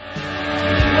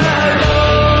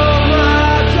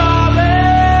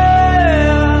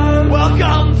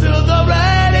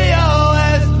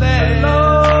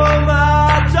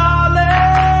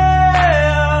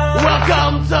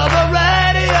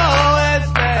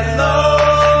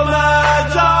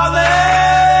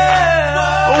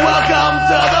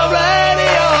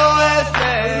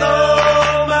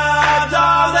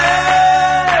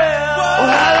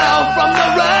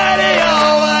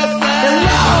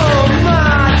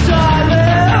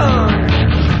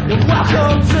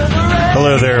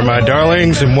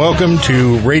Greetings and welcome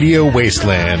to Radio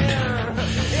Wasteland.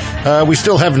 We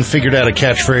still haven't figured out a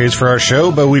catchphrase for our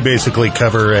show, but we basically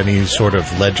cover any sort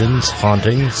of legends,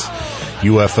 hauntings,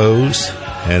 UFOs,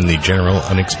 and the general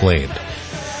unexplained.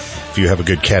 If you have a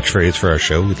good catchphrase for our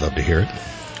show, we'd love to hear it.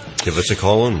 Give us a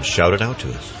call and shout it out to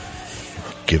us.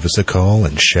 Give us a call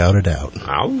and shout it out.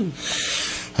 Ow.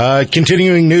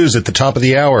 Continuing news at the top of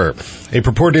the hour. A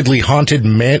purportedly haunted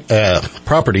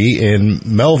property in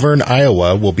Melbourne,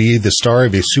 Iowa will be the star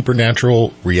of a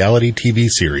supernatural reality TV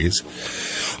series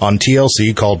on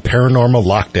TLC called Paranormal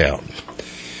Lockdown.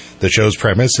 The show's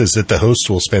premise is that the hosts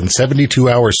will spend 72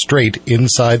 hours straight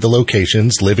inside the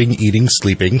locations, living, eating,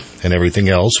 sleeping, and everything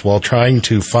else, while trying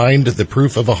to find the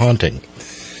proof of a haunting.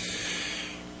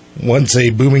 Once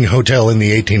a booming hotel in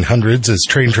the 1800s, as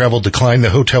train travel declined, the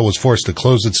hotel was forced to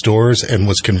close its doors and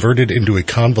was converted into a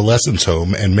convalescence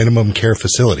home and minimum care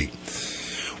facility.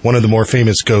 One of the more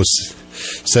famous ghosts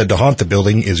said to haunt the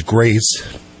building is Grace,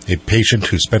 a patient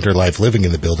who spent her life living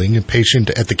in the building. A patient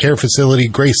at the care facility,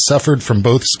 Grace suffered from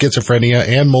both schizophrenia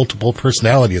and multiple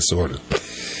personality disorder.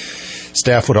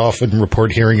 Staff would often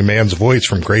report hearing a man's voice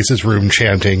from Grace's room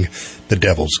chanting, "The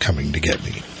devil's coming to get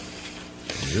me."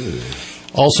 Ew.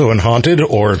 Also in haunted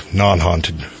or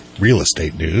non-haunted real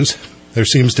estate news, there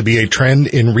seems to be a trend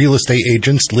in real estate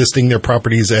agents listing their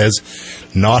properties as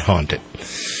not haunted.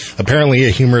 Apparently a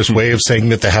humorous way of saying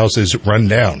that the house is run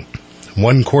down.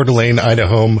 One Coeur d'Alene,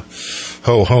 Idaho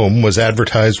home was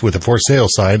advertised with a for sale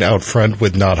sign out front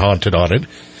with not haunted on it,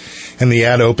 and the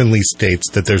ad openly states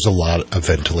that there's a lot of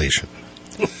ventilation.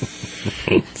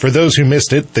 For those who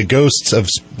missed it, the ghost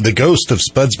of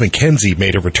Spuds McKenzie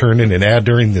made a return in an ad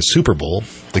during the Super Bowl.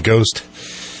 The ghost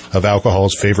of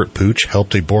alcohol's favorite pooch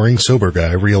helped a boring sober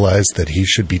guy realize that he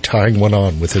should be tying one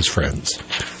on with his friends.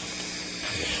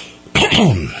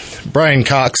 Brian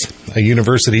Cox, a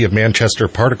University of Manchester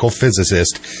particle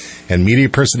physicist and media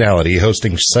personality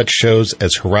hosting such shows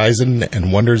as Horizon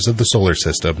and Wonders of the Solar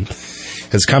System,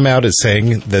 has come out as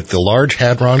saying that the Large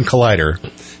Hadron Collider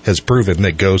has proven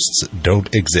that ghosts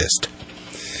don't exist.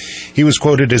 He was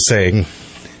quoted as saying,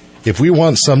 "If we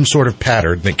want some sort of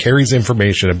pattern that carries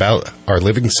information about our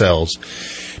living selves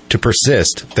to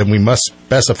persist, then we must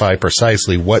specify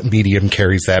precisely what medium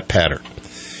carries that pattern.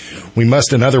 We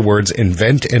must, in other words,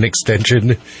 invent an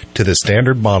extension to the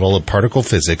standard model of particle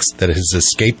physics that has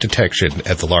escaped detection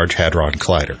at the Large Hadron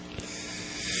Collider."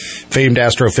 Famed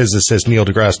astrophysicist Neil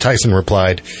deGrasse Tyson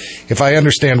replied, "If I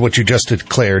understand what you just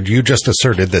declared, you just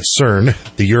asserted that CERN,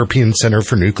 the European Center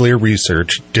for Nuclear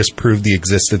Research, disproved the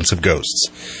existence of ghosts."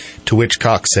 To which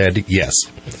Cox said, "Yes."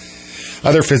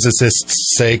 Other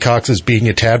physicists say Cox is being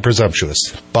a tad presumptuous.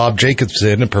 Bob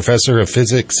Jacobson, a professor of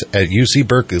physics at UC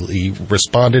Berkeley,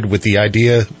 responded with the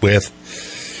idea with,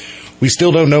 "We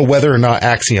still don't know whether or not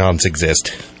axions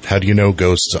exist. How do you know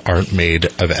ghosts aren't made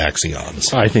of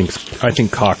axions?" I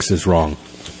think Cox is wrong.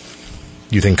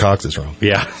 You think Cox is wrong?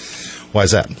 Yeah. Why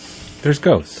is that? There's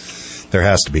ghosts. There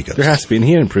has to be ghosts. There has to be, and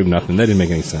he didn't prove nothing. That didn't make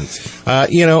any sense. I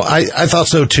thought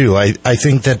so too. I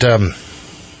think that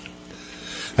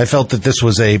I felt that this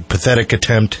was a pathetic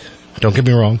attempt. Don't get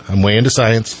me wrong. I'm way into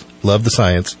science. Love the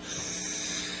science.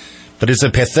 But it's a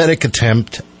pathetic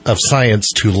attempt of science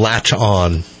to latch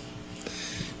on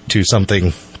to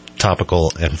something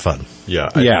topical and fun. Yeah,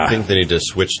 I think they need to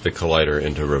switch the collider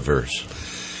into reverse.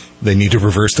 They need to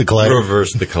reverse the collider?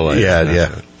 Reverse the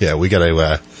collider. Yeah, we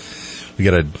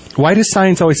gotta... Why does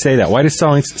science always say that? Why does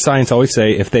science always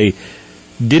say if they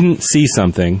didn't see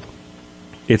something,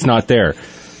 it's not there?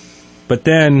 But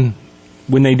then,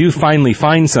 when they do finally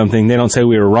find something, they don't say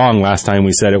we were wrong last time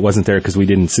we said it wasn't there because we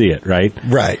didn't see it, right?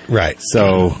 Right.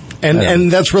 So... And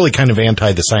that's really kind of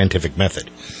anti the scientific method.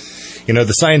 You know,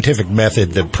 the scientific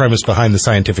method, the premise behind the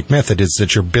scientific method is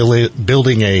that you're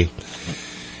building a,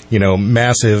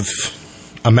 massive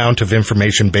amount of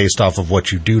information based off of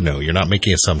what you do know. You're not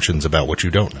making assumptions about what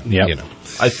you don't know. Yep.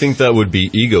 I think that would be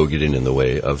ego getting in the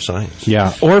way of science.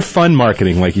 Yeah, or fun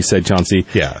marketing, like you said, Chauncey.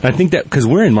 Yeah. And I think that, because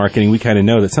we're in marketing, we kind of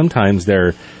know that sometimes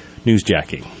they're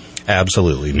newsjacking.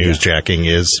 Absolutely. Newsjacking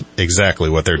is exactly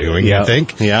what they're doing, I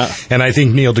think. Yeah. And I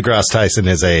think Neil deGrasse Tyson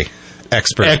is a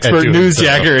expert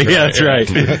newsjacker. Yeah, that's right.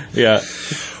 Yeah.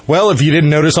 Well, if you didn't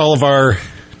notice, all of our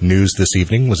news this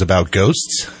evening was about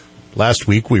ghosts. Last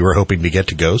week, we were hoping to get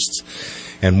to ghosts,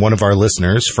 and one of our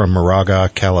listeners from Moraga,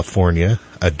 California,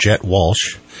 a Jet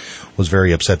Walsh, was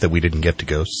very upset that we didn't get to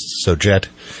ghosts. So, Jet,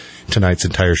 tonight's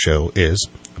entire show is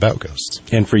about ghosts.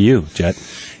 And for you, Jet.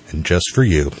 And just for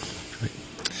you.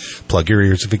 Plug your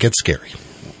ears if it gets scary.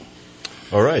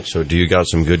 All right, so do you got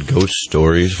some good ghost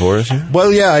stories for us here?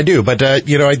 Well, yeah, I do, but,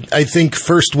 I think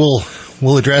first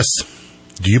we'll address,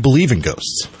 do you believe in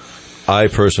ghosts? I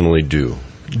personally do.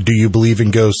 Do you believe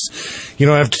in ghosts? You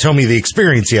don't have to tell me the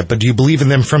experience yet, but do you believe in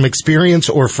them from experience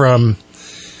or from...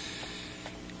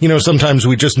 sometimes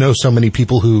we just know so many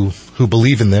people who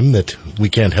believe in them that we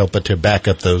can't help but to back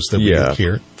up those that we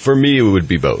hear. For me, it would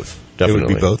be both. Definitely. It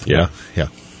would be both? Yeah.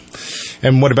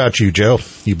 And what about you, Joe?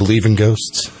 You believe in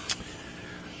ghosts?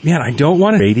 Man, I don't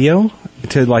want radio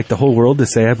to the whole world to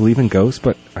say I believe in ghosts,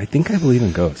 but I think I believe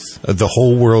in ghosts. The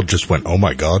whole world just went, oh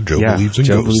my God, Joe believes in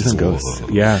Joe ghosts. believes in ghosts.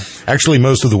 Yeah. Actually,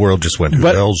 most of the world just went, who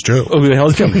the hell's Joe? Oh, who the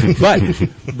hell's Joe?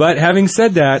 But having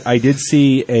said that, I did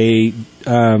see a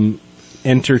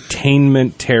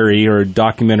entertainment-tary or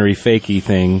documentary fakey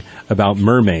thing about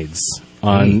mermaids.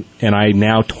 And I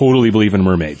now totally believe in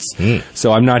mermaids.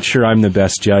 So I'm not sure I'm the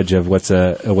best judge of what's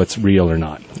real or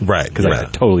not. Right. Because I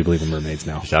totally believe in mermaids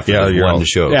now. After that one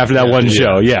show. After that one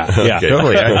show, yeah. Okay.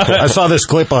 Totally. I saw this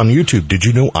clip on YouTube. Did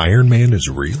you know Iron Man is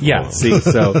real? Yeah, see,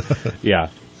 so, yeah.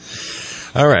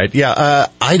 All right. Yeah,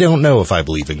 I don't know if I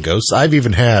believe in ghosts. I've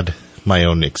even had my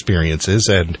own experiences,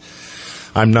 and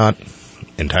I'm not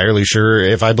entirely sure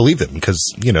if I believe them, because,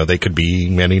 they could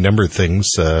be any number of things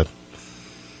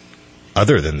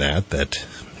other than that,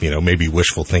 maybe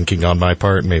wishful thinking on my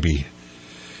part, maybe,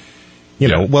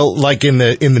 well, like in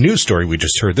the news story we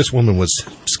just heard, this woman was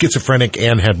schizophrenic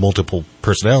and had multiple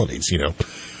personalities,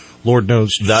 Lord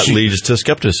knows. That leads to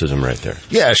skepticism right there.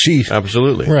 Yeah,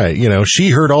 Absolutely. Right,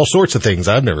 she heard all sorts of things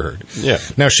I've never heard. Yeah.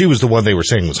 Now, she was the one they were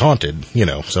saying was haunted,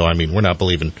 so, we're not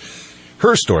believing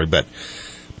her story, but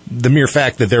the mere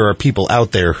fact that there are people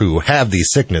out there who have these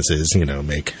sicknesses,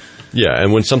 make... Yeah,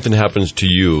 and when something happens to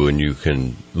you and you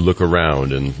can look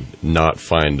around and not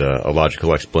find a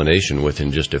logical explanation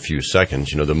within just a few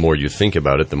seconds, the more you think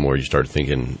about it, the more you start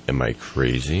thinking, am I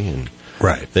crazy? And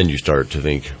then you start to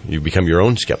think, you become your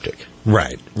own skeptic.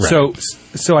 Right. So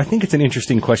I think it's an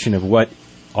interesting question of what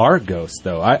are ghosts,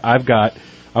 though.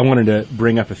 I wanted to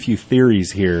bring up a few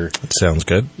theories here. That sounds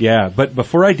good. Yeah, but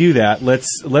before I do that,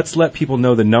 let's let people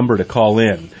know the number to call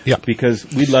in. Yeah. Because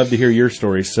we'd love to hear your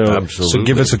stories. So, Absolutely. So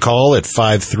give us a call at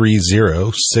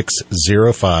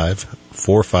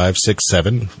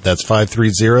 530-605-4567. That's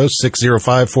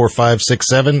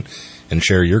 530-605-4567. And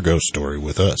share your ghost story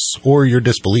with us. Or your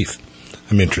disbelief.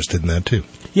 I'm interested in that, too.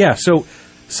 Yeah, so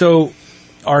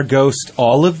are ghosts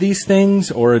all of these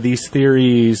things, or are these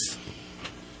theories...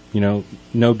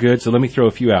 no good. So let me throw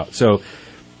a few out. So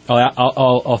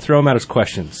I'll throw them out as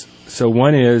questions. So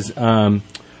one is,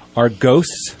 are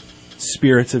ghosts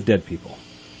spirits of dead people?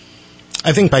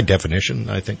 I think by definition,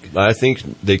 I think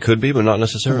they could be, but not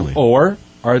necessarily. Or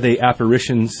are they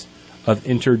apparitions of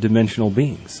interdimensional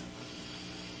beings?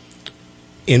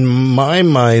 In my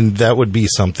mind, that would be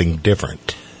something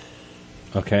different.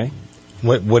 Okay.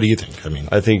 What do you think?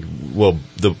 I think,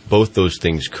 both those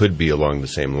things could be along the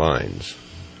same lines.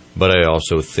 But I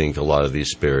also think a lot of these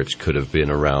spirits could have been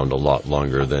around a lot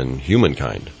longer than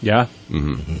humankind. Yeah?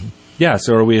 Mm-hmm. Yeah,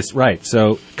 so are we... Right,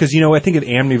 so... Because, I think of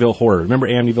Amityville Horror. Remember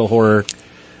Amityville Horror?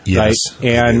 Yes.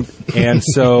 Right? And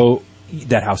so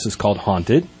that house is called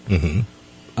Haunted.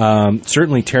 Mm-hmm.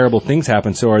 Certainly terrible things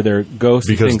happen, so are there ghosts...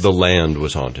 Because the land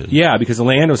was haunted. Yeah, because the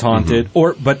land was haunted.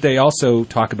 Mm-hmm. But they also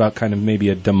talk about kind of maybe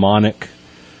a demonic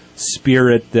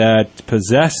spirit that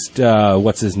possessed...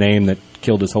 what's his name that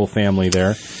killed his whole family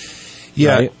there?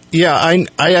 Yeah, right? Yeah.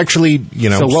 I actually,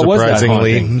 So what was that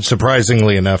haunting?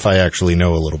 surprisingly enough, I actually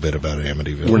know a little bit about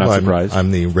Amityville. We're not surprised.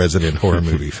 I'm the resident horror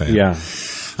movie fan. Yeah.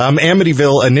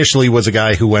 Amityville initially was a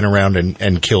guy who went around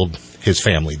and killed his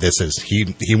family.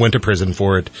 He went to prison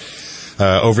for it.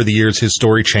 Over the years, his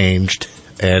story changed,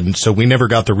 and so we never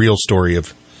got the real story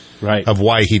of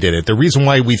why he did it. The reason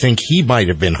why we think he might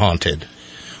have been haunted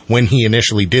when he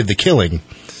initially did the killing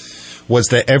was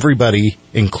that everybody,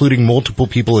 including multiple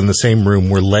people in the same room,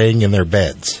 were laying in their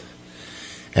beds.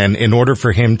 And in order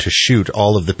for him to shoot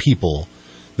all of the people,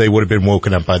 they would have been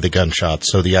woken up by the gunshots.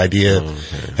 So the idea,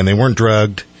 and they weren't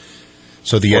drugged,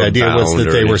 so the idea was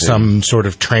that they were some sort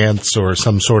of trance or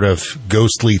some sort of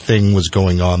ghostly thing was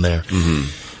going on there.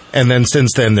 Mm-hmm. And then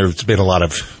since then, there's been a lot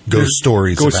of ghost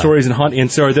stories. Ghost stories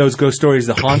and so are those ghost stories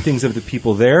the hauntings of the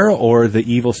people there, or the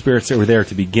evil spirits that were there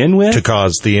to begin with? To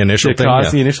cause the initial thing. To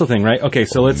cause the initial thing, right? Okay,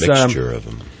 so let's... mixture of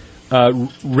them.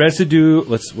 Residue...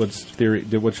 What's theory?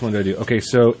 Which one do I do? Okay,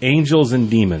 so angels and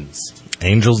demons.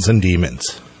 Angels and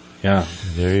demons. Yeah.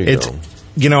 There you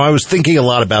go. I was thinking a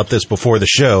lot about this before the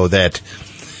show, that,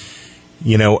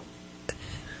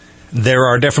 there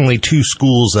are definitely two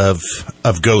schools of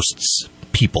ghosts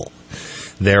people.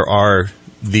 There are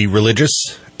the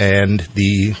religious and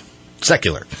the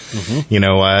secular.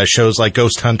 Mm-hmm. Shows like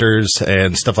Ghost Hunters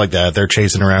and stuff like that. They're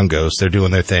chasing around ghosts. They're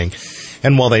doing their thing.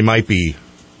 And while they might be,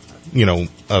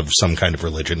 of some kind of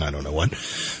religion. I don't know what.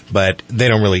 But they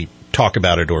don't really talk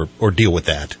about it or deal with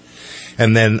that.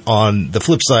 And then on the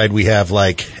flip side, we have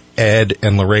like Ed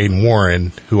and Lorraine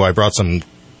Warren, who I brought some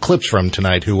clips from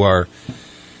tonight, who are,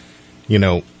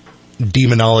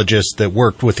 demonologists that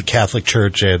worked with the Catholic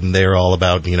Church, and they're all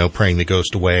about, praying the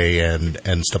ghost away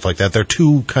and stuff like that. They're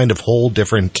two kind of whole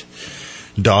different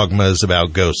dogmas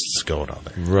about ghosts going on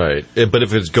there. Right. But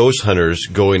if it's ghost hunters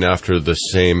going after the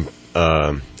same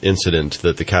incident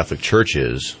that the Catholic Church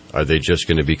is, are they just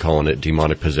going to be calling it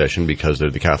demonic possession because they're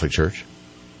the Catholic Church?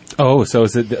 Oh, so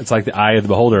it's like the eye of the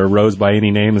beholder. A rose by any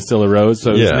name is still a rose,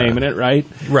 so he's naming it, right?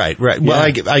 Right. Well,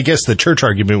 I guess the church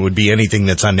argument would be anything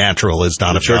that's unnatural is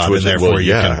not a god, and therefore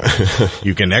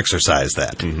you can exercise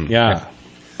that. Mm-hmm. Yeah.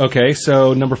 Okay,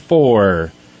 so number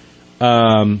 4.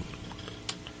 4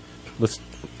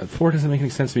 doesn't make any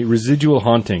sense to me. Residual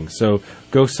hauntings. So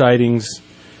ghost sightings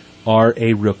are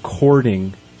a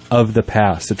recording of the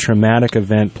past, a traumatic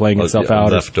event playing itself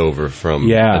out. Left over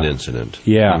from an incident.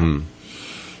 Yeah. Mm-hmm.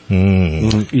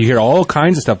 You hear all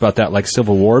kinds of stuff about that, like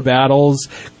Civil War battles,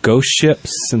 ghost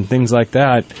ships, and things like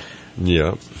that.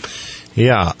 Yeah.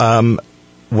 Yeah.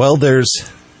 Well, there's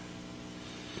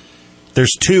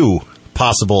 2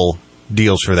 possible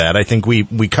deals for that. I think we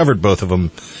covered both of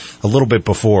them a little bit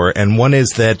before, and one is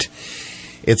that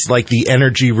it's like the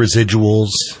energy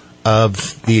residuals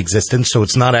of the existence, so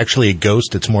it's not actually a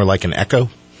ghost, it's more like an echo.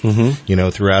 Mm-hmm.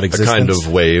 Throughout existence. A kind of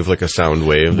wave, like a sound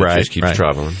wave that just keeps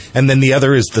traveling. And then the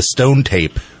other is the stone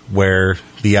tape, where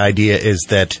the idea is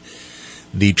that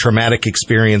the traumatic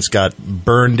experience got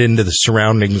burned into the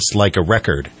surroundings like a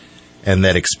record, and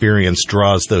that experience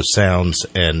draws those sounds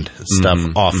and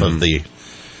stuff off of the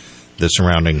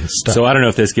surrounding stuff. So I don't know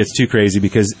if this gets too crazy,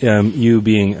 because you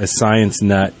being a science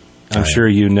nut, I'm sure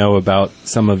you know about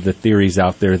some of the theories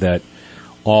out there that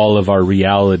all of our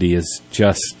reality is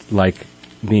just like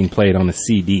being played on a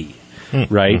CD,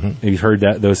 right? Mm-hmm. You've heard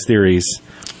those theories.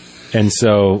 And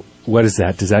so what is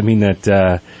that? Does that mean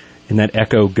that in that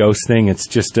echo ghost thing, it's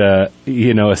just a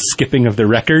skipping of the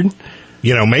record?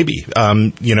 Maybe.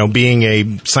 Being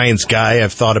a science guy,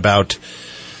 I've thought about,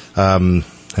 and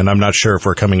I'm not sure if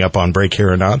we're coming up on break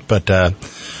here or not, but,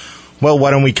 why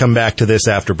don't we come back to this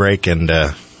after break and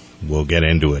we'll get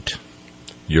into it.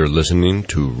 You're listening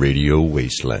to Radio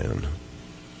Wasteland.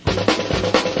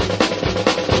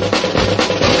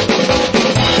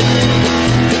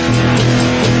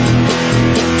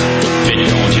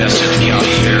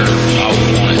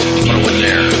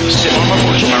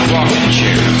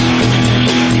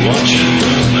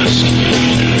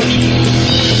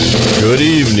 Good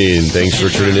evening. Thanks for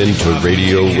tuning in to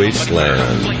Radio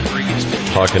Wasteland.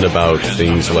 Talking about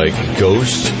things like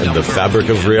ghosts and the fabric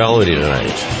of reality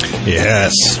tonight.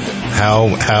 Yes.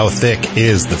 How thick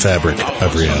is the fabric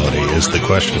of reality is the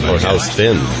question. Or how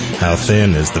thin. How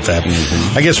thin is the fabric?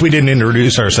 Mm-hmm. I guess we didn't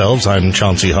introduce ourselves. I'm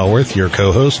Chauncey Hallworth, your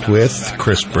co-host, with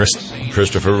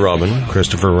Christopher Robin,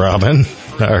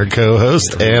 our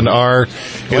co-host, and our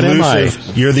What am I?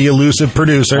 You're the elusive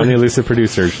producer. I'm the elusive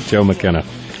producer, Joe McKenna.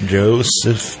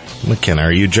 Joseph McKenna.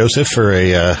 Are you Joseph or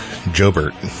a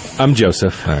Jobert? I'm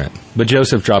Joseph. All right. But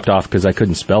Joseph dropped off because I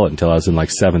couldn't spell it until I was in like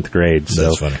 7th grade. So,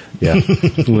 that's funny. Yeah.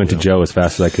 I went to Joe as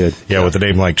fast as I could. Yeah, with a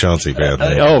name like Chauncey, man.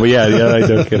 Oh, yeah, I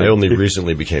don't get it. I only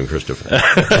recently became Christopher.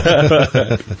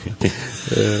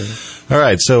 All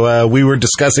right, so we were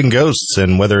discussing ghosts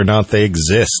and whether or not they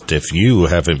exist. If you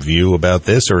have a view about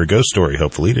this or a ghost story,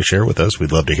 hopefully, to share with us,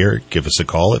 we'd love to hear it. Give us a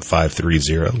call at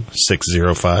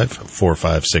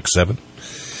 530-605-4567.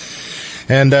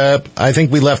 And I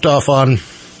think we left off on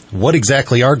what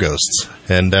exactly are ghosts.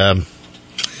 And,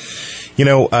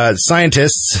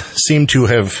 scientists seem to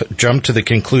have jumped to the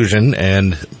conclusion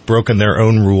and broken their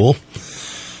own rule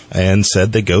and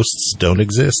said that ghosts don't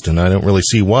exist, and I don't really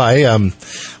see why. A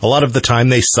lot of the time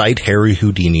they cite Harry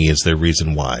Houdini as their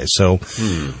reason why. So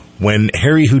when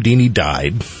Harry Houdini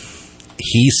died,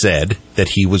 he said that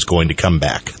he was going to come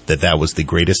back, that was the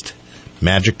greatest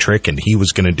magic trick, and he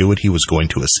was going to do it. He was going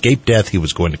to escape death. He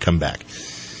was going to come back.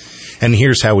 And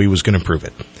here's how he was going to prove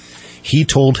it. He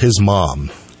told his mom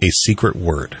a secret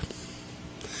word,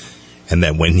 and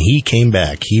that when he came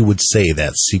back, he would say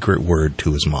that secret word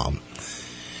to his mom.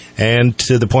 And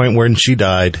to the point when she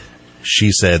died,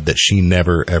 she said that she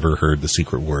never, ever heard the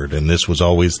secret word. And this was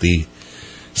always the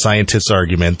scientist's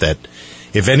argument that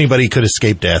if anybody could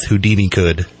escape death, Houdini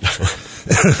could.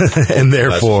 And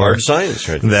therefore, that's hard science,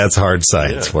 right? That's hard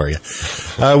science for you.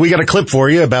 We got a clip for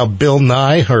you about Bill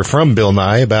Nye, or from Bill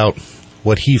Nye, about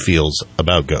what he feels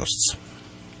about ghosts.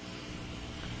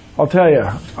 I'll tell you,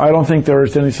 I don't think there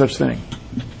is any such thing.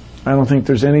 I don't think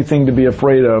there's anything to be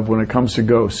afraid of when it comes to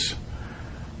ghosts.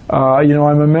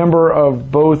 I'm a member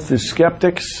of both the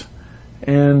Skeptics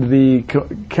and the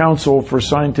Council for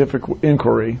Scientific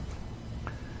Inquiry.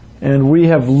 And we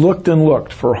have looked and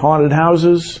looked for haunted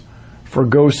houses, for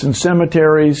ghosts in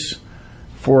cemeteries,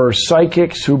 for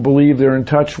psychics who believe they're in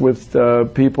touch with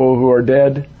people who are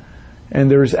dead. And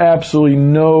there's absolutely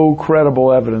no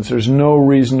credible evidence. There's no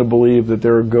reason to believe that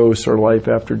there are ghosts or life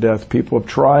after death. People have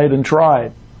tried and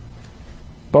tried.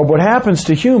 But what happens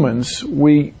to humans,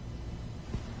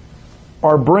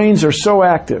 our brains are so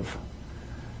active.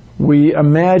 We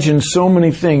imagine so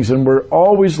many things, and we're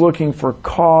always looking for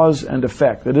cause and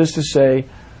effect. That is to say,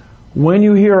 when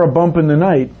you hear a bump in the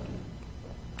night,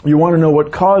 you want to know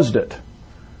what caused it.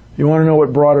 You want to know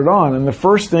what brought it on. And the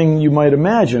first thing you might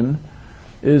imagine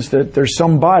is that there's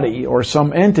somebody or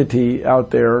some entity out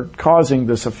there causing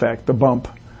this effect, the bump,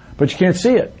 but you can't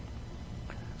see it.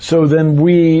 So then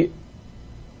we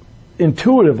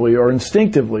intuitively or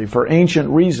instinctively, for ancient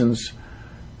reasons,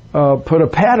 put a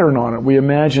pattern on it. We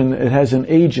imagine it has an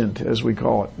agent, as we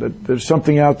call it, that there's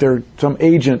something out there, some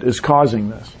agent is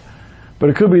causing this. But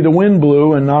it could be the wind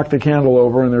blew and knocked the candle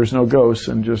over and there's no ghosts,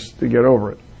 and just to get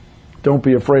over it. Don't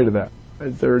be afraid of that.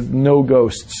 There are no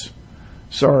ghosts.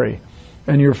 Sorry.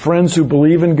 And your friends who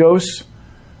believe in ghosts,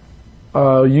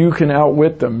 you can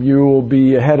outwit them. You will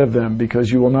be ahead of them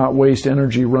because you will not waste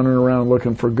energy running around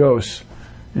looking for ghosts.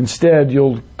 Instead,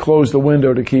 you'll close the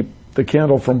window to keep the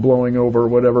candle from blowing over,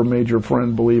 whatever made your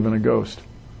friend believe in a ghost.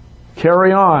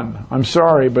 Carry on. I'm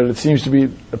sorry, but it seems to be,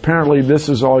 apparently this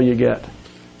is all you get.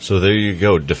 So there you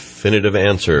go. Definitive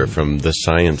answer from the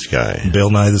science guy. Bill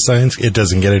Nye the Science. It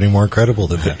doesn't get any more credible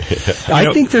than that.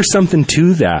 I think there's something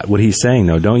to that, what he's saying,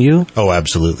 though, don't you? Oh,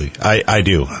 absolutely. I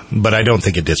do. But I don't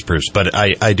think it disproves. But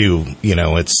I do.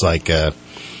 It's like,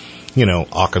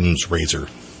 Occam's razor,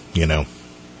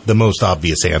 The most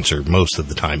obvious answer most of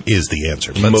the time is the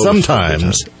answer. But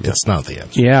sometimes it's not the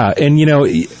answer. Yeah, and you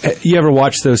ever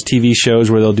watch those TV shows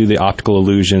where they'll do the optical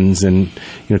illusions and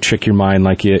trick your mind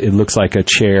like it looks like a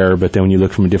chair, but then when you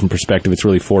look from a different perspective, it's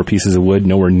really 4 pieces of wood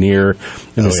nowhere near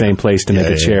in the same place to make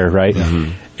a chair, right?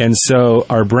 Mm-hmm. And so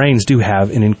our brains do have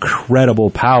an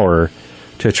incredible power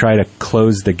to try to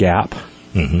close the gap.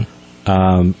 Mm-hmm.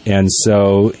 And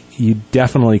so you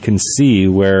definitely can see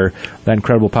where that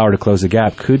incredible power to close the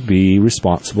gap could be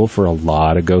responsible for a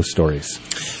lot of ghost stories.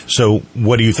 So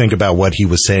what do you think about what he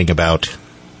was saying about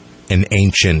an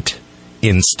ancient,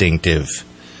 instinctive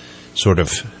sort of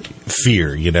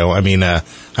fear? I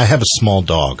have a small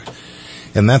dog,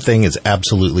 and that thing is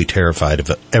absolutely terrified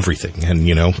of everything. And,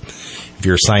 if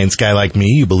you're a science guy like me,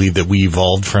 you believe that we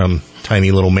evolved from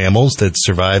tiny little mammals that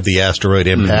survived the asteroid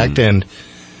impact, and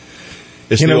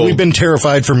we've been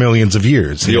terrified for millions of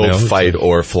years. The old fight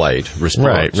or flight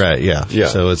response. Right, yeah.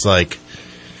 So it's like,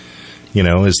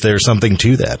 is there something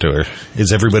to that, or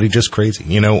is everybody just crazy?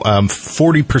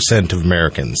 40% of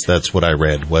Americans, that's what I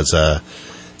read, was the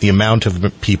amount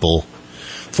of people,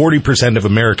 40% of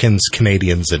Americans,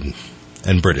 Canadians, and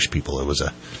British people. It was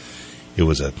a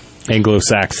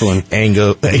Anglo-Saxon.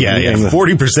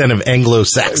 40% of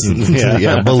Anglo-Saxons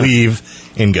believe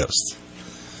in ghosts.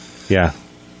 Yeah.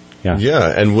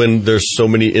 Yeah, and when there's so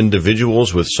many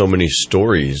individuals with so many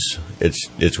stories,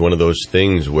 it's one of those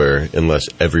things where unless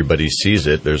everybody sees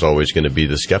it, there's always going to be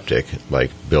the skeptic,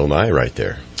 like Bill Nye right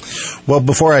there. Well,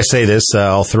 before I say this,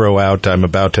 I'll throw out, I'm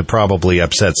about to probably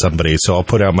upset somebody, so I'll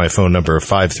put out my phone number,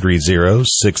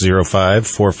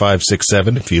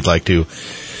 530-605-4567, if you'd like to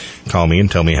call me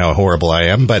and tell me how horrible I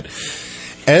am. But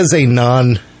as a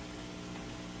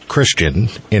non-Christian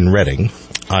in Reading,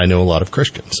 I know a lot of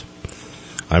Christians.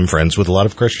 I'm friends with a lot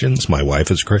of Christians. My wife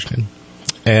is Christian.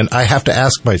 And I have to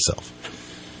ask myself,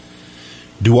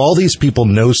 do all these people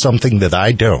know something that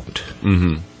I don't?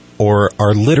 Mm-hmm. Or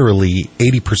are literally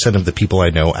 80% of the people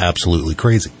I know absolutely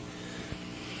crazy?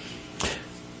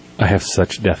 I have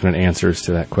such definite answers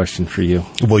to that question for you.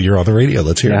 Well, you're on the radio.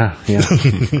 Let's hear it. Yeah.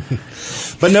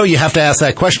 But no, you have to ask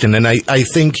that question. And I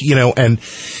think, and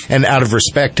out of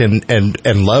respect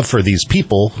and love for these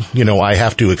people, I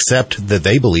have to accept that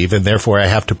they believe, and therefore I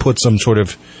have to put some sort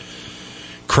of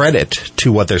credit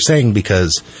to what they're saying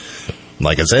because,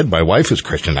 like I said, my wife is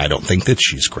Christian. I don't think that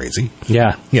she's crazy.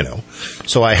 Yeah.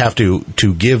 So I have to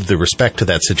give the respect to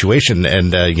that situation.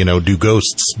 And, do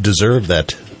ghosts deserve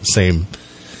that same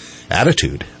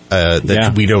attitude?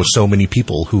 We know so many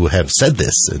people who have said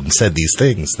this and said these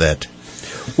things that...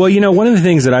 Well, one of the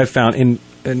things that I've found in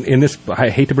this, I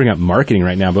hate to bring up marketing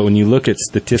right now, but when you look at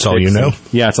statistics... That's all you know?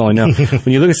 Yeah, it's all I know.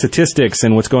 When you look at statistics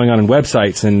and what's going on in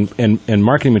websites and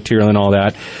marketing material and all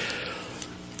that,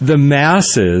 the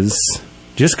masses,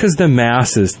 just because the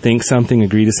masses think something,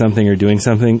 agree to something, or doing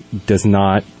something, does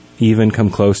not even come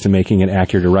close to making it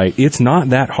accurate or right. It's not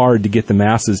that hard to get the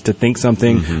masses to think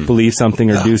something, believe something,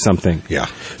 or do something. Yeah.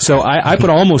 So I put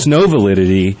almost no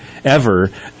validity ever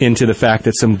into the fact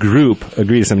that some group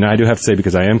agreed to something. Now, I do have to say,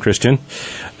 because I am Christian,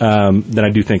 that I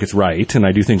do think it's right, and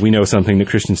I do think we know something that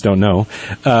Christians don't know.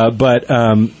 But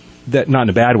that not in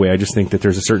a bad way. I just think that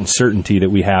there's a certain certainty that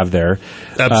we have there.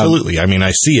 Absolutely. I mean, I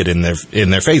see it in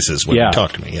their faces when they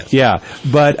talk to me. Yes. Yeah.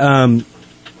 But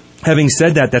having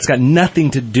said that, that's got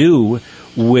nothing to do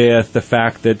with the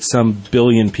fact that some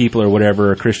billion people or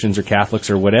whatever are Christians or Catholics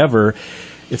or whatever.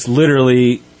 It's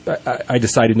literally, I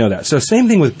decided to know that. So same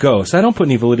thing with ghosts. I don't put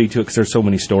any validity to it because there's so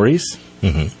many stories.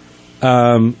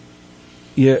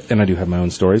 Yeah, and I do have my own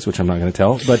stories, which I'm not going to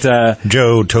tell. But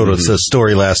Joe told us a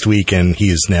story last week, and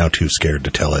he's now too scared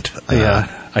to tell it.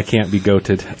 Yeah, I can't be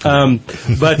goated.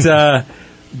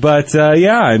 But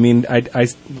yeah, I mean, I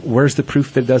where's the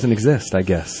proof that it doesn't exist? I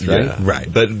guess, right? Yeah. Right.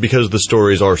 But because the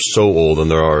stories are so old and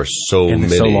there are so And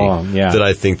many, so long, yeah. that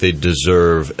I think they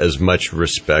deserve as much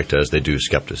respect as they do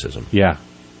skepticism. Yeah.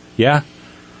 Yeah.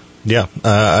 Yeah,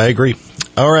 I agree.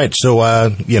 All right, so,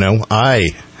 I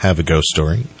have a ghost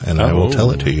story, and I will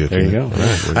tell it to you. There you go.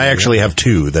 Right. I actually have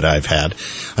two that I've had.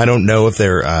 I don't know if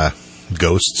they're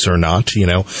ghosts or not,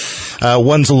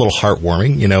 One's a little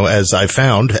heartwarming, as I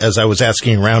found, as I was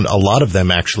asking around, a lot of them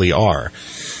actually are.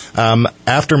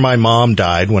 After my mom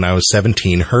died when I was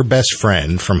 17, her best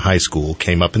friend from high school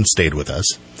came up and stayed with us.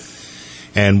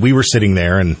 And we were sitting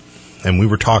there, and we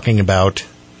were talking about,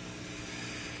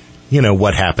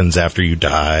 what happens after you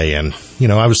die. And,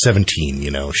 I was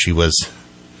 17, she was,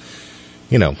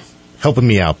 helping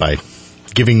me out by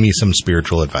giving me some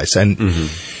spiritual advice. And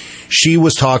she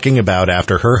was talking about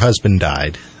after her husband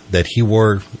died that he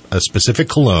wore a specific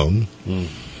cologne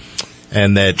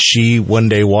and that she one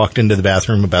day walked into the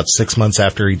bathroom about 6 months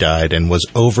after he died and was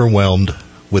overwhelmed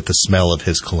with the smell of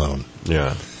his cologne.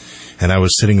 Yeah. And I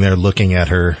was sitting there looking at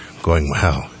her going,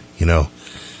 wow,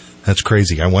 that's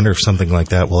crazy. I wonder if something like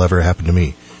that will ever happen to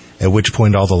me. At which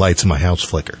point all the lights in my house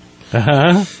flicker.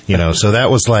 So that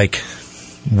was like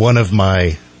one of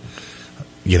my,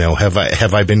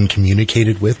 have I been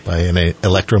communicated with by an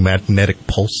electromagnetic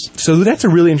pulse? So that's a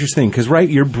really interesting because, right,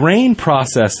 your brain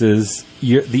processes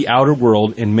the outer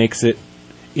world and makes it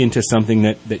into something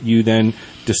that you then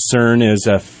discern as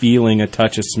a feeling, a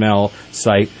touch, a smell,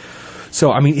 sight.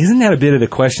 So, I mean, isn't that a bit of the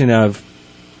question of,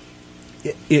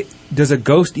 does a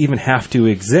ghost even have to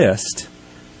exist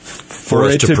For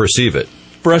us to perceive it?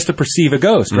 For us to perceive a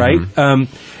ghost, right?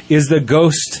 Is the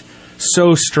ghost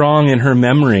so strong in her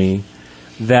memory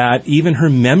that even her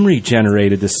memory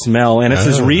generated the smell, and it's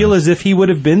as real as if he would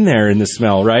have been there in the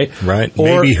smell, right? Right.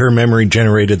 Or, maybe her memory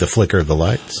generated the flicker of the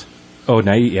lights. Oh,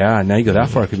 now you go that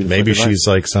far. It could be the maybe flicker of she's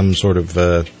like some sort of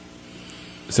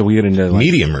so we get into like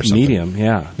medium or something. Medium,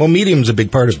 yeah. Well, medium's a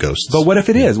big part of ghosts. But what if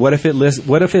it is? What if it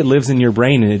lives in your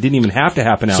brain and it didn't even have to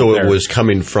happen out there? So it was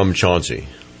coming from Chauncey.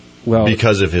 Well,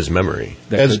 because of his memory.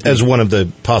 As one of the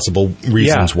possible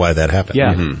reasons why that happened.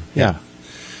 Yeah.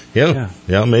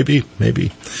 Yeah, maybe.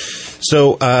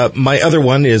 So my other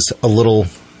one is a little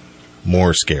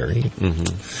more scary.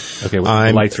 Okay, well,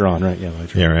 the lights are on, right? Yeah,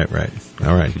 lights are on. Yeah, right.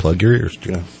 All right, plug your ears.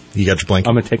 Yeah. You got your blanket?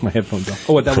 I'm going to take my headphones off.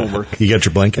 Oh, that won't work. You got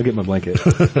your blanket? I'll get my blanket.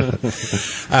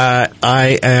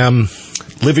 I am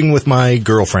living with my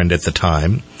girlfriend at the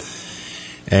time,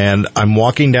 and I'm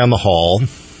walking down the hall.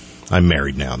 I'm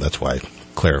married now. That's why I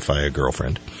clarify a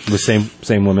girlfriend. The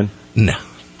same woman? No.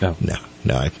 No.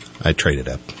 I traded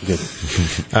up. Good.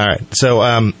 All right. So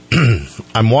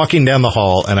I'm walking down the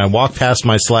hall, and I walk past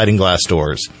my sliding glass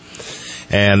doors,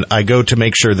 and I go to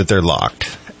make sure that they're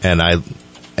locked, and I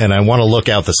want to look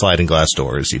out the sliding glass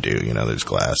door as you do. There's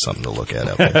glass, something to look at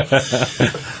out there.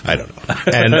 I don't know.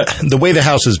 And the way the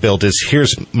house is built is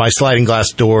here's my sliding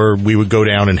glass door. We would go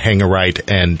down and hang a right,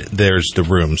 and there's the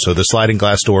room. So the sliding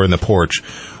glass door in the porch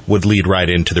would lead right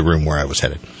into the room where I was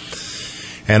headed.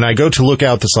 And I go to look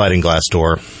out the sliding glass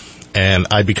door, and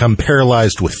I become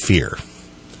paralyzed with fear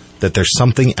that there's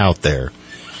something out there,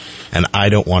 and I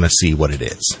don't want to see what it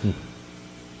is.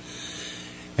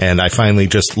 And I finally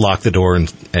just lock the door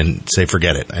and say,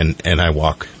 forget it. And I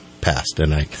walk past,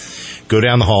 and I go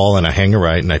down the hall, and I hang a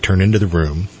right, and I turn into the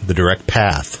room, the direct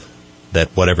path that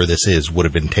whatever this is would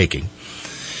have been taking.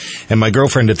 And my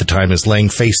girlfriend at the time is laying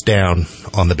face down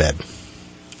on the bed.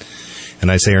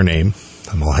 And I say her name.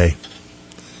 I'm all, hey.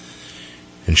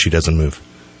 And she doesn't move.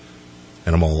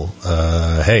 And I'm all,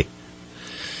 hey.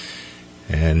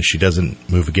 And she doesn't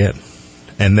move again.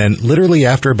 And then literally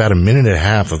after about a minute and a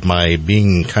half of my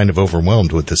being kind of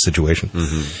overwhelmed with this situation,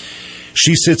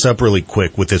 She sits up really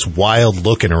quick with this wild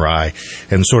look in her eye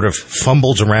and sort of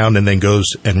fumbles around and then goes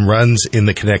and runs in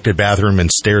the connected bathroom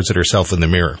and stares at herself in the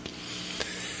mirror.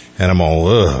 And I'm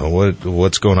all,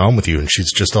 what's going on with you? And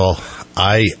she's just all,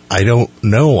 I don't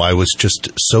know. I was just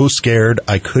so scared.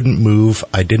 I couldn't move.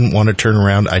 I didn't want to turn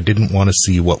around. I didn't want to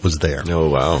see what was there. Oh,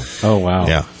 wow. Oh, wow.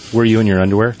 Yeah. Were you in your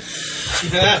underwear?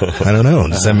 I don't know.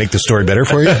 Does that make the story better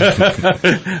for you?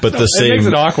 But the It makes same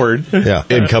it awkward. Yeah.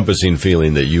 encompassing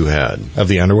feeling that you had. Of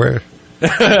the underwear?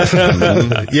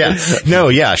 Yeah. No,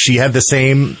 yeah. She had the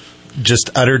same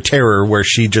just utter terror where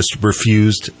she just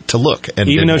refused to look. And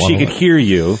Even though didn't she wanna could look. hear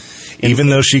you. Even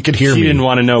though she could hear She me. didn't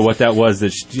want to know what that was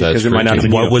because it might not have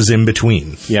been What you. was in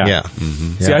between. Yeah. Yeah.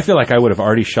 See, I feel like I would have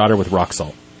already shot her with rock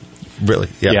salt. Really?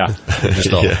 Yeah. Yeah.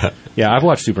 Just all. Yeah. Yeah, I've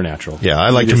watched Supernatural. Yeah, I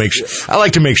like to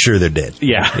make sure they're dead.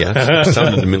 Yeah. Yeah.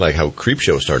 Sounded to me like how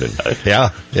Creepshow started.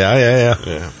 Yeah.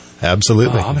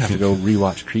 Absolutely. Oh, I'm going to have to go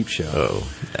rewatch Creepshow. Oh.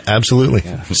 Absolutely.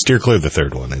 Yeah. Steer clear of the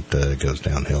third one. It goes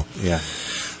downhill. Yeah.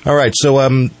 All right.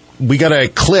 So we got a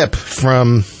clip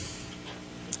from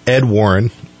Ed Warren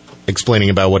explaining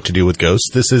about what to do with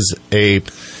ghosts. This is a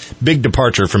big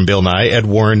departure from Bill Nye. Ed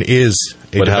Warren is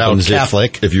a What devout happens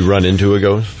Catholic, if you run into a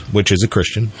ghost? which is a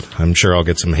Christian. I'm sure I'll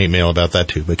get some hate mail about that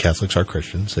too, but Catholics are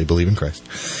Christians. They believe in Christ.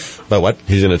 But what?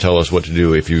 He's going to tell us what to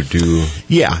do if you do.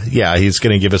 Yeah. He's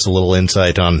going to give us a little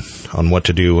insight on what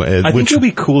to do. I think it'll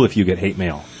be cool if you get hate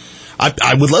mail.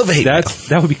 I would love hate mail.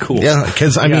 That would be cool. Yeah,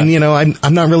 because I mean,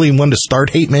 I'm not really one to start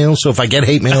hate mail. So if I get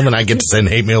hate mail, then I get to send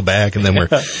hate mail back, and then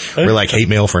we're like hate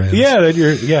mail friends. Yeah,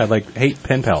 you're like hate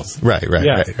pen pals. Right.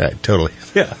 Yeah. Totally.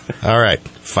 Yeah. All right,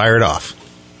 fire it off.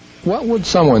 What would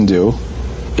someone do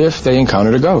if they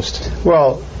encountered a ghost?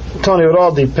 Well, Tony, it would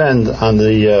all depend on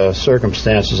the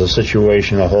circumstances, the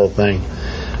situation, the whole thing.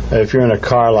 If you're in a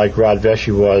car like Rod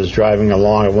Vesey was, driving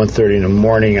along at 1:30 in the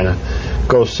morning and a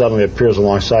ghost suddenly appears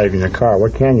alongside of you in the car,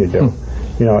 what can you do?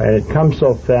 You know, and it comes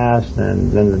so fast,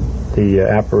 and then the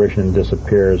apparition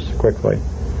disappears quickly.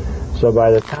 So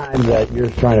by the time that you're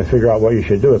trying to figure out what you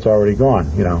should do, it's already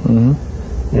gone, you know.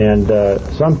 Mm-hmm. And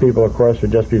some people, of course,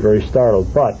 would just be very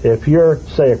startled. But if you're,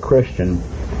 say, a Christian,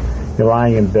 you're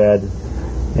lying in bed,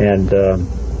 and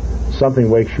something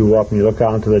wakes you up, and you look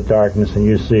out into the darkness, and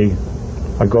you see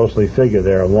a ghostly figure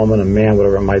there, a woman, a man,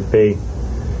 whatever it might be,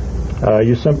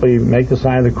 you simply make the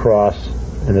sign of the cross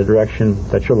in the direction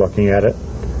that you're looking at it,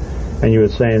 and you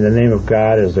would say, in the name of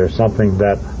God, is there something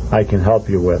that I can help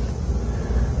you with?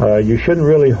 You shouldn't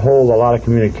really hold a lot of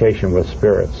communication with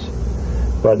spirits,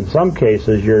 but in some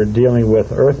cases you're dealing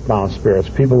with earthbound spirits,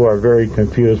 people who are very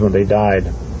confused when they died.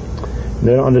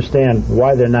 They don't understand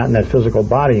why they're not in that physical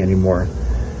body anymore,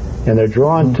 and they're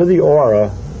drawn to the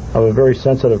aura of a very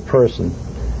sensitive person.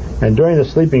 And during the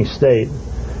sleeping state,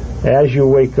 as you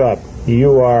wake up,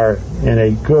 you are in a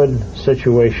good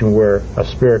situation where a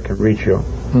spirit can reach you,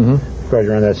 because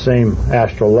you're on that same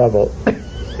astral level.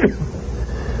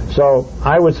 So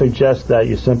I would suggest that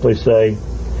you simply say,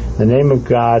 in the name of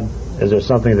God, is there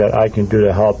something that I can do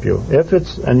to help you? If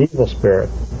it's an evil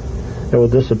spirit, it will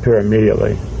disappear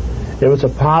immediately. If it's a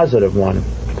positive one,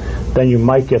 then you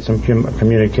might get some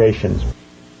communications.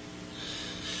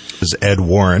 This is Ed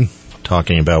Warren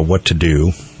talking about what to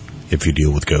do if you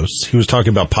deal with ghosts. He was talking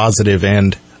about positive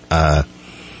and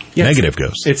negative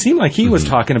ghosts. It seemed like he was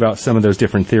talking about some of those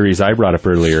different theories I brought up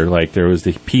earlier. Like there was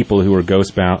the people who were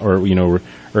ghost bound or were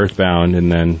earthbound,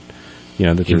 and then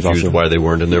that there's Confused also why they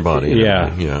weren't in their body.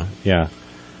 Yeah.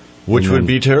 Which would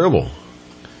be terrible.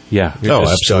 Yeah. You're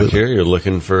just absolutely. stuck here. You're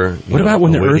looking for. What about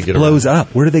when the Earth blows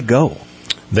up? Where do they go?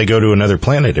 They go to another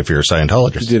planet if you're a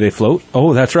Scientologist. Do they float?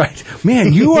 Oh, that's right.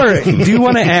 Man, you are. Do you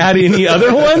want to add any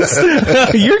other ones?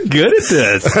 You're good at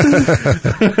this.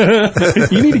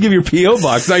 You need to give your P.O.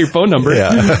 box, not your phone number.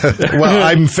 Yeah. Well,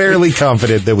 I'm fairly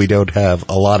confident that we don't have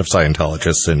a lot of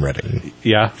Scientologists in Reading.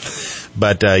 Yeah.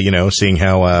 But, seeing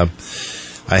how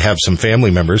I have some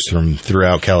family members from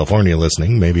throughout California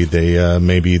listening, maybe they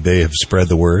have spread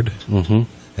the word. Mm-hmm.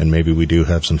 And maybe we do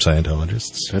have some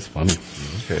Scientologists. That's funny.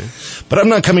 Okay. But I'm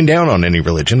not coming down on any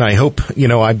religion. I hope,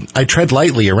 I tread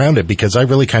lightly around it because I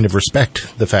really kind of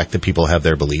respect the fact that people have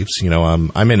their beliefs.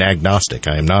 I'm an agnostic.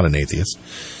 I am not an atheist.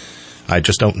 I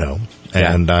just don't know.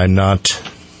 And I'm not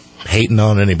hating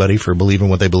on anybody for believing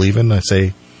what they believe in. I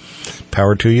say,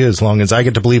 power to you. As long as I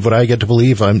get to believe what I get to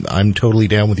believe, I'm totally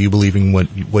down with you believing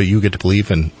what you get to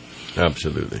believe, and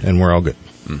Absolutely. And we're all good.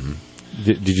 Mm-hmm.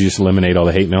 Did you just eliminate all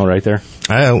the hate mail right there?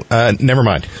 Never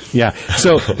mind. Yeah.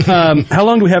 So, how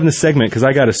long do we have in this segment? Because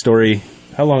I got a story.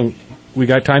 How long we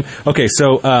got time? Okay.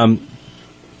 So, I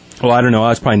don't know. I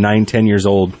was probably 9-10 years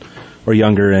old or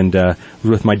younger, and was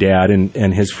with my dad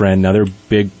and his friend. Now, they're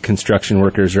big construction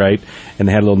workers, right? And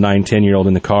they had a little 9-10-year-old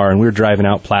in the car, and we were driving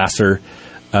out Placer,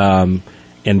 and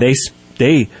they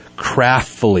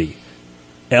craftfully,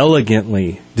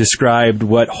 elegantly described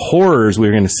what horrors we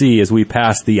were going to see as we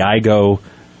passed the Igo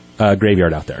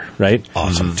graveyard out there, right?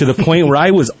 Awesome. To the point where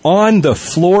I was on the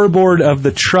floorboard of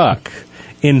the truck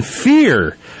in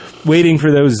fear, waiting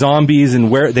for those zombies,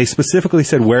 and where they specifically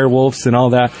said werewolves and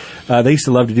all that. They used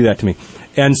to love to do that to me.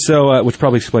 And so, which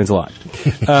probably explains a lot.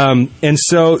 And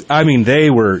so, I mean, they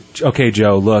were, okay,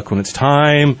 Joe, look, when it's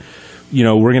time,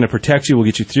 we're going to protect you. We'll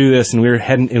get you through this. And we were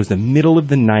heading, it was the middle of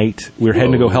the night. We were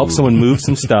heading to go help someone move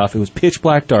some stuff. It was pitch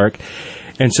black dark.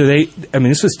 And so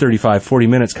this was 35, 40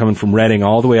 minutes coming from Reading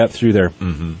all the way up through there.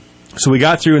 Mm-hmm. So we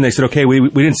got through, and they said, okay, we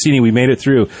didn't see any. We made it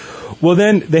through. Well,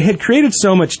 then they had created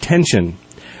so much tension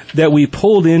that we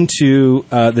pulled into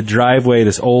the driveway,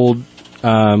 this old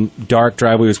dark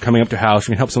driveway was coming up to a house.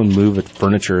 We can help someone move with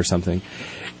furniture or something.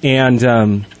 And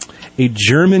a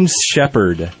German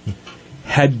Shepherd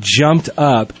had jumped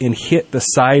up and hit the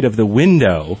side of the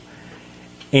window,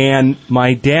 and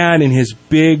my dad and his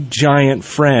big, giant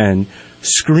friend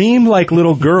screamed like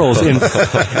little girls and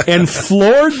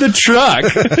floored the truck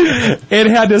and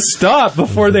had to stop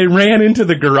before they ran into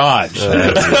the garage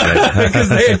because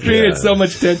they had created so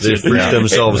much tension. They freaked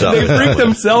themselves out. They freaked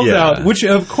themselves out, which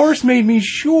of course made me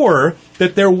sure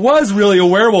that there was really a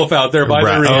werewolf out there by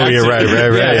the reaction. Oh, you're right.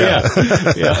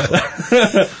 Yeah.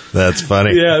 That's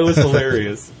funny. Yeah, it was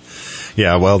hilarious.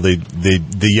 Yeah, well, the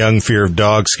young fear of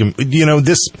dogs can,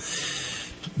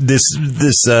 this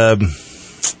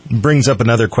brings up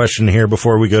another question here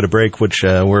before we go to break, which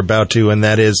we're about to, and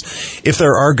that is, if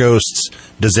there are ghosts,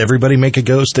 does everybody make a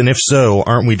ghost? And if so,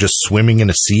 aren't we just swimming in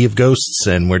a sea of ghosts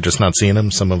and we're just not seeing them?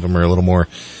 Some of them are a little more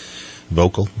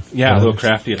vocal. Yeah, a little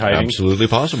crafty at hiding. Absolutely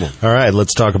possible. All right,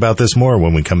 let's talk about this more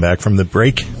when we come back from the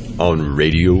break. On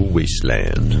Radio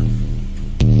Wasteland.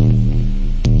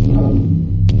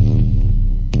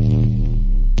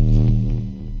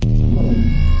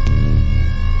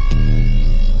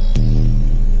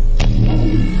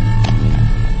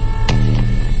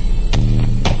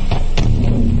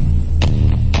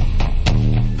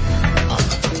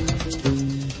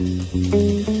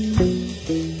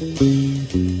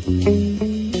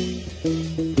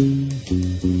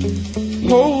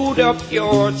 Hold up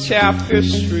your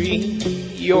tapestry,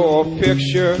 your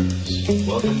pictures.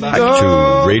 Welcome back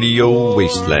to Radio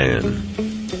Wasteland.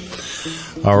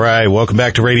 All right, welcome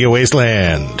back to Radio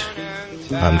Wasteland.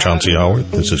 I'm Chauncey Howard.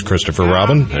 This is Christopher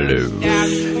Robin. Hello.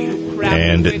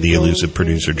 And the elusive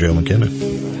producer, Joe McKenna.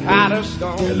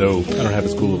 Hello. I don't have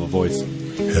as cool of a voice.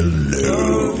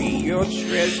 Hello.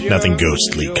 Nothing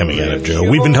ghostly coming out of Joe.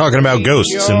 We've been talking about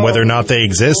ghosts and whether or not they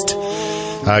exist.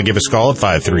 Give us a call at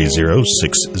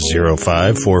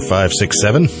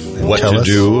 530-605-4567. What to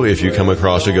do if you come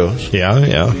across a ghost.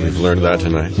 Yeah. We've learned that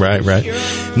tonight. Right.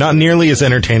 Not nearly as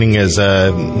entertaining as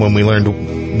when we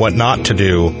learned what not to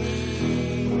do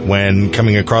when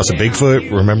coming across a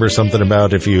Bigfoot. Remember something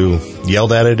about if you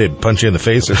yelled at it, it'd punch you in the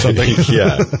face or something?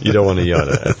 Yeah, you don't want to yell at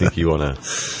it. I think you want to...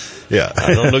 Yeah.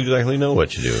 I don't exactly know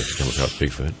what you do if you come across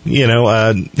Bigfoot.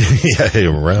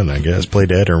 Run, I guess. Play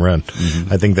dead or run.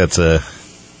 Mm-hmm.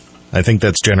 I think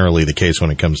that's generally the case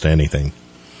when it comes to anything.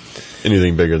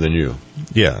 Anything bigger than you.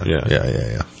 Yeah.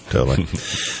 Totally.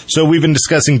 So we've been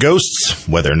discussing ghosts,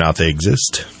 whether or not they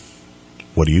exist.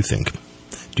 What do you think?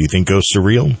 Do you think ghosts are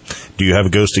real? Do you have a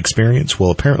ghost experience?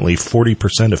 Well, apparently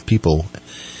 40% of people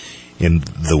in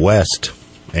the West,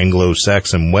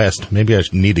 Anglo-Saxon West, maybe I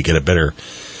need to get a better...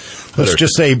 Let's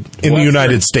just say in the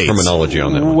United States. Terminology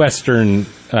on that one. Western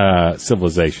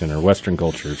civilization or Western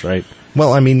cultures, right?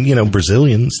 Well, I mean,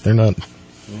 Brazilians, they're not,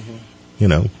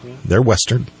 they're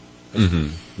Western. Mm-hmm.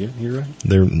 Yeah, you're right.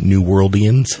 They're New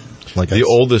Worldians. The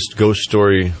oldest ghost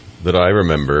story that I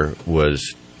remember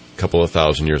was a couple of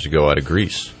thousand years ago out of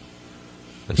Greece.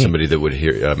 And somebody that would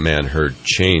hear, a man heard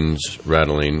chains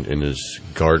rattling in his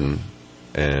garden.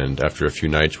 And after a few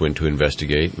nights went to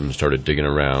investigate and started digging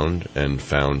around and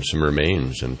found some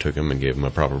remains and took them and gave them a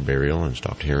proper burial and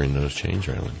stopped hearing those chains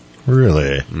rattling.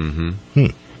 Really? Mm-hmm.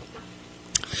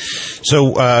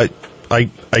 So, I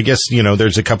guess,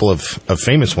 there's a couple of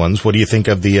famous ones. What do you think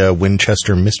of the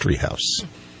Winchester Mystery House?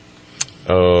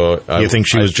 You think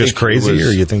she was just crazy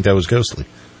or you think that was ghostly?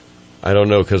 I don't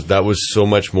know, because that was so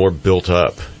much more built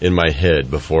up in my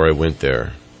head before I went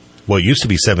there. Well, it used to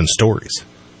be 7 stories.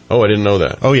 Oh, I didn't know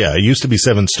that. Oh, yeah. It used to be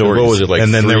 7 stories. What was it, like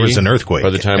and then 3? There was an earthquake. By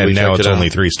the time and we now checked it's it only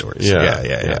out. 3 stories.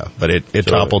 Yeah. But it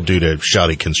toppled due to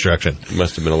shoddy construction. It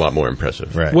must have been a lot more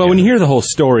impressive. Right. Well, when you hear the whole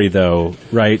story, though,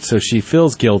 right, so she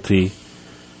feels guilty,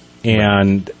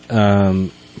 And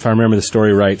if I remember the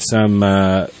story right,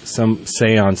 some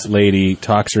seance lady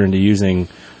talks her into using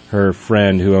her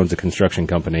friend who owns a construction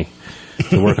company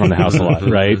to work on the house a lot,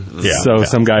 right? So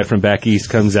some guy from back east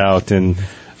comes out and,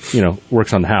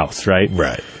 works on the house, right?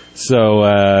 Right. So,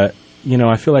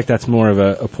 I feel like that's more of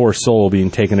a poor soul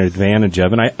being taken advantage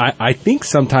of. And I think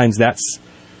sometimes that's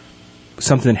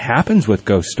something that happens with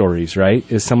ghost stories, right?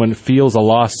 Is someone feels a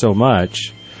loss so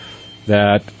much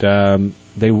that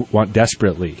they want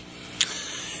desperately.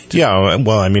 Yeah,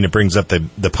 well, I mean, it brings up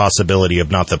the possibility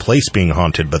of not the place being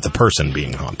haunted, but the person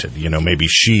being haunted. Maybe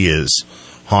she is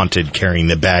haunted carrying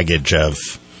the baggage of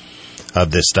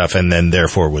this stuff and then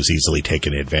therefore was easily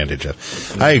taken advantage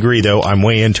of. I agree, though. I'm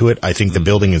way into it. I think the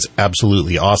building is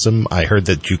absolutely awesome. I heard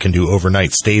that you can do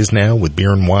overnight stays now with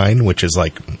beer and wine, which is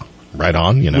like right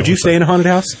on. Would you stay in a haunted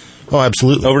house? Oh,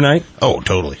 absolutely. Overnight? Oh,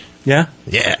 totally. Yeah?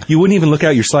 Yeah. You wouldn't even look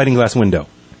out your sliding glass window?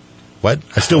 What?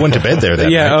 I still went to bed there that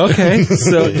night. Okay.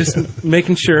 So just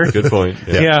making sure. Good point.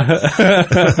 Yeah.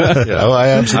 Oh, I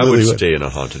absolutely I would stay in a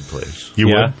haunted place. You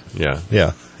would?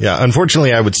 Yeah. Yeah.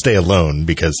 Unfortunately, I would stay alone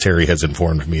because Terry has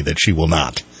informed me that she will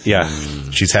not. Yeah.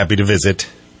 She's happy to visit,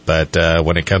 but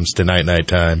when it comes to night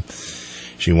time,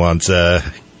 she wants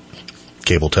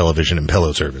cable television and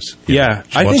pillow service. Yeah.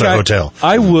 She wants a hotel.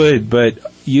 I would, but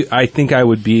I think I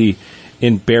would be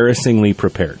embarrassingly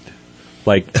prepared.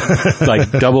 Like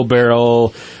double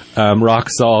barrel, rock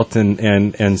salt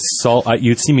and salt.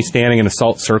 You'd see me standing in a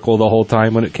salt circle the whole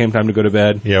time when it came time to go to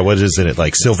bed. Yeah, what is it?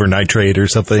 Like silver nitrate or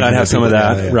something? I'd have some of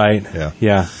that, yeah. right?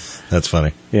 Yeah. That's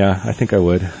funny. Yeah, I think I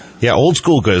would. Yeah, old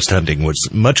school ghost hunting was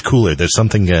much cooler. There's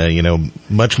something,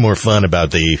 much more fun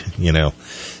about the,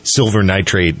 silver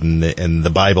nitrate and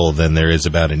the Bible than there is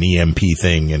about an EMP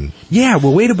thing. And yeah,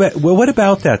 what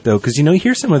about that though? Because you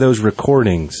hear some of those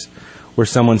recordings where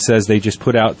someone says they just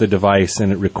put out the device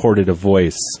and it recorded a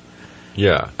voice.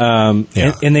 Yeah.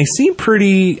 And they seem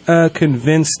pretty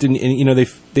convinced, and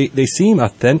they seem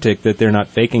authentic that they're not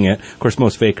faking it. Of course,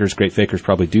 most great fakers,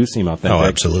 probably do seem authentic. Oh,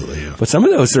 absolutely. Yeah. But some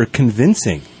of those are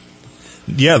convincing.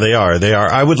 Yeah, they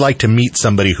are. I would like to meet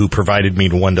somebody who provided me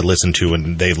one to listen to,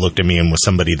 and they looked at me and was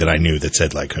somebody that I knew that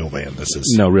said, like, oh, man, this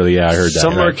is... No, really, yeah, I heard that.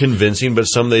 Some are convincing, but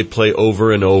some they play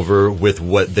over and over with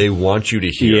what they want you to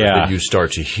hear. Yeah. That you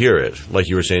start to hear it. Like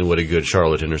you were saying, what a good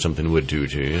charlatan or something would do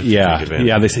to you.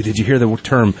 Yeah, they say, did you hear the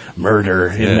term murder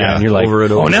in that? And you're like, over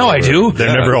and over. Oh, now I do.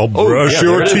 They're never all brush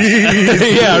your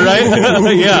teeth. Yeah, right?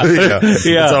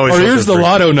 Yeah. Or here's the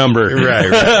lotto number.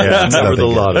 Right. Yeah, it's never the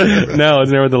lotto number. No,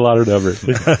 it's never the lotto number.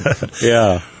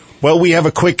 Yeah. Well, we have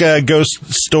a quick ghost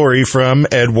story from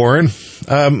Ed Warren.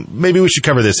 Maybe we should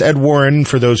cover this. Ed Warren,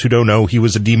 for those who don't know, he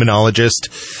was a demonologist,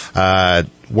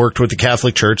 worked with the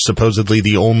Catholic Church, supposedly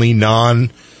the only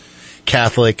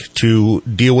non-Catholic to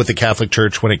deal with the Catholic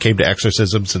Church when it came to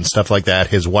exorcisms and stuff like that.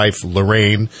 His wife,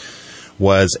 Lorraine,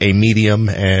 was a medium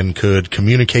and could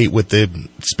communicate with the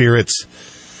spirits,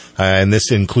 and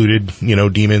this included,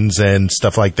 demons and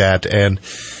stuff like that. And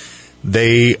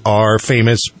they are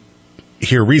famous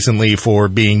here recently for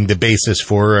being the basis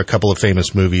for a couple of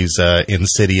famous movies,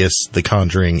 Insidious, The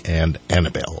Conjuring, and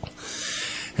Annabelle.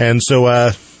 And so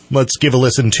let's give a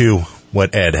listen to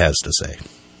what Ed has to say.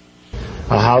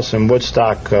 A house in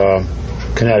Woodstock,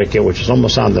 Connecticut, which is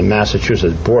almost on the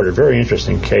Massachusetts border. Very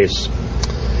interesting case.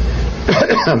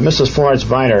 Mrs. Florence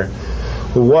Viner,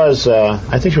 who was,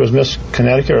 I think she was Miss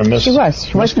Connecticut or Miss... She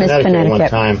was Miss Connecticut at one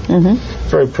time. Mm-hmm.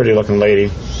 Very pretty looking lady.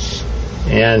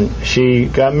 And she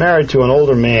got married to an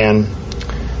older man.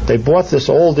 They bought this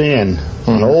old inn,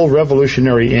 an old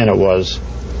Revolutionary inn it was,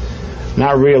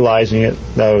 not realizing it,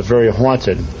 that it was very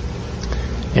haunted.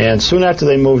 And soon after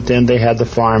they moved in, they had the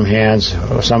farm hands,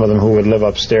 some of them who would live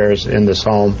upstairs in this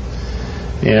home.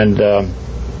 And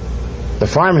the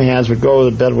farm hands would go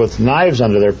to bed with knives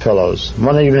under their pillows.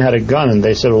 One even had a gun, and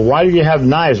they said, well, why do you have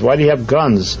knives? Why do you have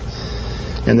guns?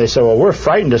 And they said, well, we're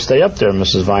frightened to stay up there,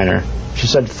 Mrs. Viner. She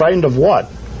said, frightened of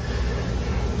what?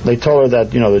 They told her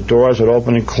that, the doors would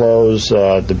open and close,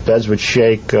 the beds would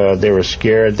shake, they were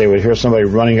scared, they would hear somebody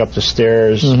running up the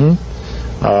stairs,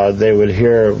 they would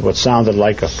hear what sounded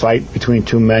like a fight between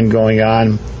two men going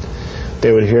on,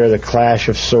 they would hear the clash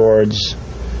of swords,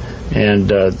 and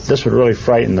this would really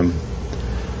frighten them.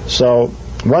 So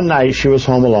one night she was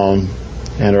home alone,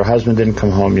 and her husband didn't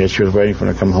come home yet. She was waiting for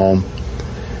him to come home,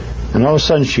 and all of a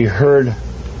sudden she heard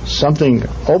something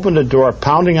open the door,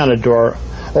 pounding on the door,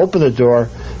 open the door,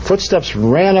 footsteps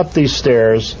ran up these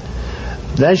stairs.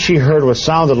 Then she heard what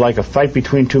sounded like a fight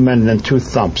between two men, and then two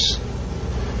thumps.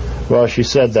 Well, she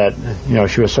said that,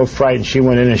 she was so frightened, she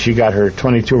went in and she got her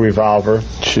 .22 revolver.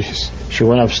 Jeez. She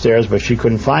went upstairs, but she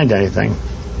couldn't find anything.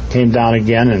 Came down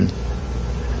again and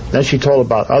Then she told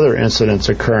about other incidents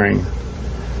occurring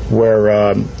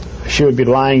where she would be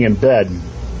lying in bed,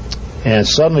 and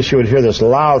suddenly she would hear this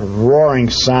loud roaring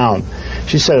sound.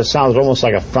 She said it sounded almost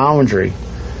like a foundry.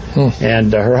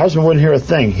 And her husband wouldn't hear a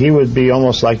thing. He would be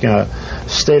almost like in a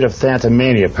state of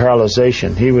thantomania,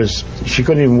 paralyzation. She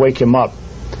couldn't even wake him up.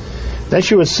 Then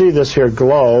she would see this here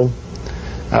glow,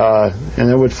 and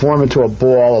it would form into a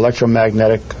ball,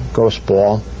 electromagnetic ghost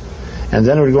ball, and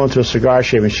then it would go into a cigar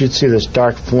shape, and she'd see this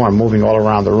dark form moving all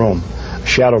around the room, a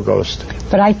shadow ghost.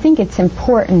 But I think it's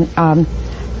important,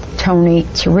 Tony,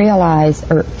 to realize,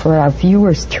 or for our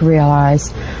viewers to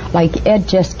realize, like Ed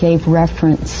just gave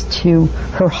reference to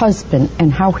her husband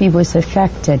and how he was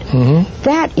affected.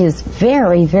 That is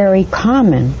very, very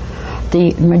common.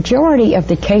 The majority of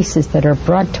the cases that are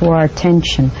brought to our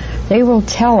attention, they will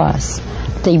tell us,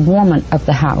 the woman of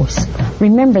the house.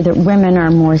 Remember that women are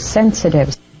more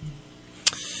sensitive.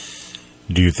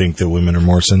 Do you think that women are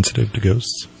more sensitive to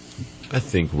ghosts? I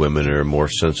think women are more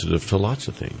sensitive to lots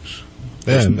of things.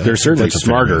 Yeah, they're certainly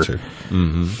smarter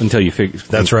until you figure.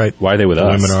 That's right. Why are they with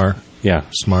us? Women are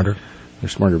smarter. They're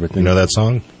smarter, but you know that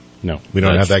song? No, we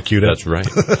don't have that queued up. That's right.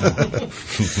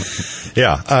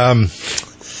 Yeah.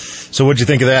 So what'd you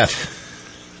think of that?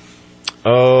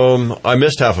 I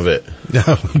missed half of it.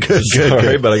 Good.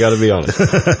 Sorry, but I got to be honest.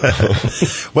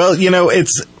 Well,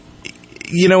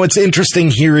 it's interesting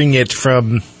hearing it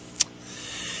from.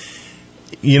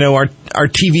 Our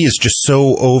TV is just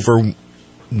so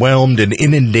overwhelmed and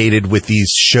inundated with these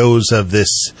shows of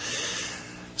this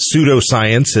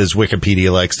pseudoscience, as Wikipedia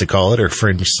likes to call it, or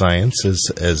fringe science,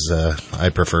 as I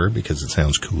prefer, because it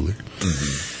sounds cooler.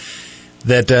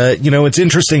 That, it's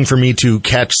interesting for me to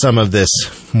catch some of this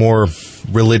more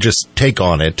religious take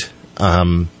on it.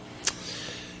 And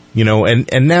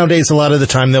nowadays, a lot of the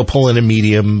time, they'll pull in a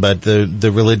medium, but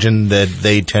the religion that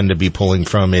they tend to be pulling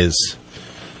from is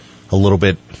a little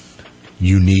bit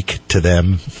unique to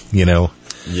them, Yeah.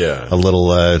 a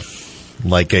little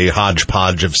like a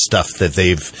hodgepodge of stuff that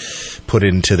they've put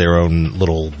into their own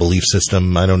little belief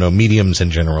system. I don't know. Mediums in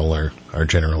general are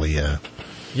generally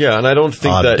yeah, and I don't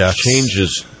think that ducks,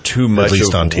 changes too much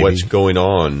of what's going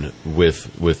on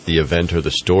with the event or the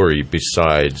story,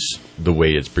 besides the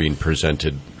way it's being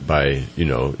presented by,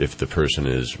 if the person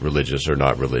is religious or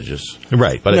not religious.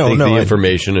 Right. But I think the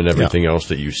information and everything else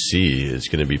that you see is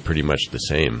going to be pretty much the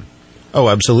same. Oh,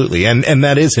 absolutely. And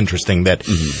that is interesting that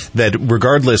that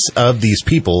regardless of these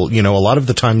people, a lot of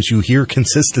the times you hear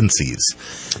consistencies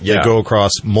that go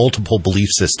across multiple belief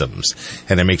systems,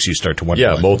 and it makes you start to wonder.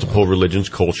 Yeah, multiple religions,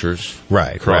 cultures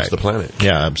across the planet.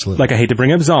 Yeah, absolutely. Like, I hate to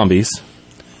bring up zombies.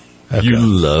 Okay. You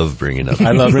love bringing up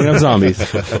I love bringing up zombies.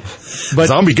 But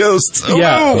zombie ghosts.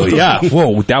 Oh, yeah.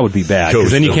 Whoa, that would be bad,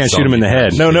 because then you can't shoot them in the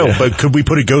head. No, but could we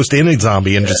put a ghost in a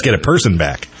zombie and just get a person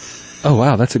back? Oh,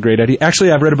 wow, that's a great idea.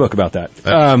 Actually, I've read a book about that.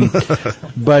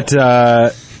 But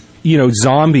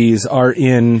zombies are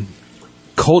in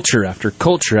culture after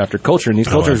culture after culture, and these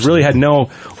cultures really had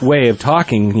no way of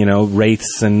talking,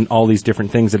 wraiths and all these different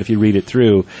things that if you read it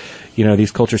through,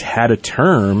 these cultures had a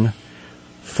term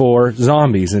for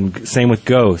zombies, and same with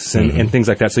ghosts and things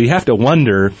like that. So you have to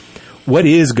wonder what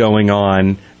is going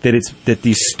on that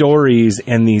these stories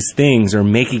and these things are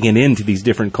making it into these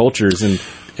different cultures and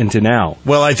into now.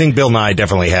 Well, I think Bill Nye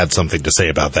definitely had something to say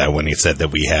about that when he said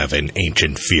that we have an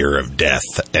ancient fear of death,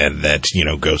 and that,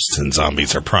 ghosts and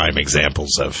zombies are prime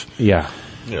examples of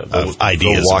of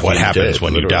ideas of what happens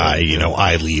when you die.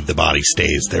 I leave, the body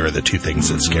stays. There are the two things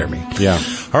that scare me. Yeah.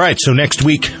 All right, so next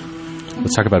week,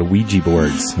 let's talk about Ouija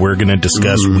boards. We're going to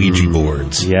discuss Ouija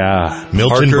boards. Yeah.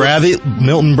 Milton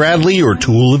Bradley or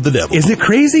Tool of the Devil. Is it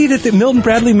crazy that Milton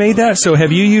Bradley made that? So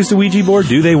have you used a Ouija board?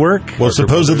 Do they work? Well,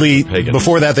 supposedly,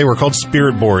 before that they were called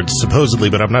spirit boards, supposedly,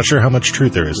 but I'm not sure how much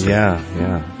truth there is there.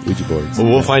 Yeah. Ouija boards. Well,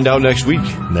 we'll find out next week.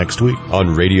 Next week.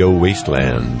 On Radio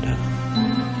Wasteland.